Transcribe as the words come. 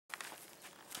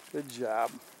Good job.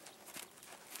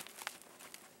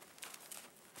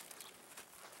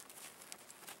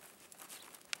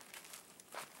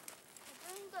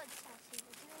 We're doing good, Sassy.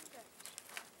 We're doing good.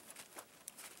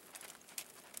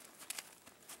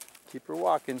 Keep her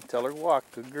walking. Tell her walk.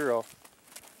 Good girl.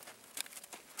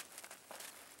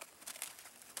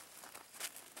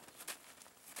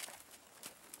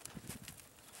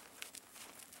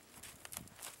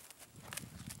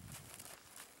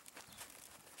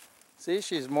 See,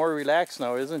 she's more relaxed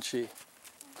now, isn't she?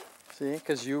 See,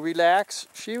 because you relax,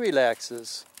 she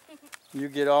relaxes. You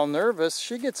get all nervous,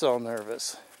 she gets all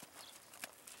nervous.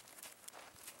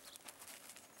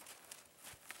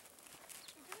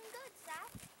 You're doing good,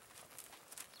 Sass.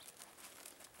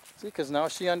 See, because now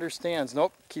she understands.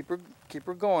 Nope, keep her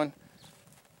going.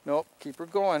 Nope, keep her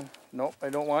going. Nope, I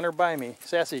don't want her by me.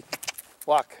 Sassy,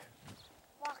 walk.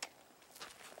 Walk.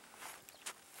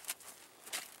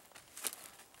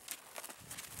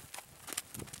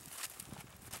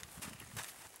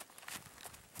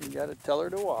 You gotta tell her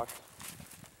to walk.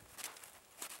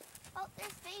 Oh,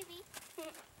 there's baby.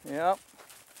 Yep.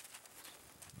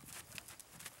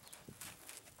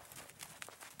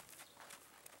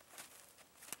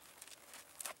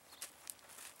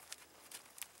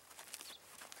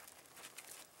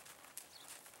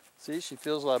 See, she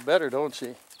feels a lot better, don't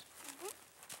she?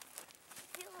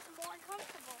 Feels more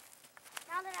comfortable.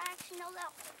 Now that I actually know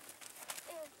that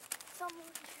if someone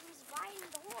who's riding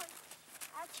the horse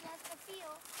actually has to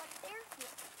feel like they're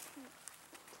feeling.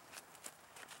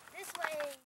 This way.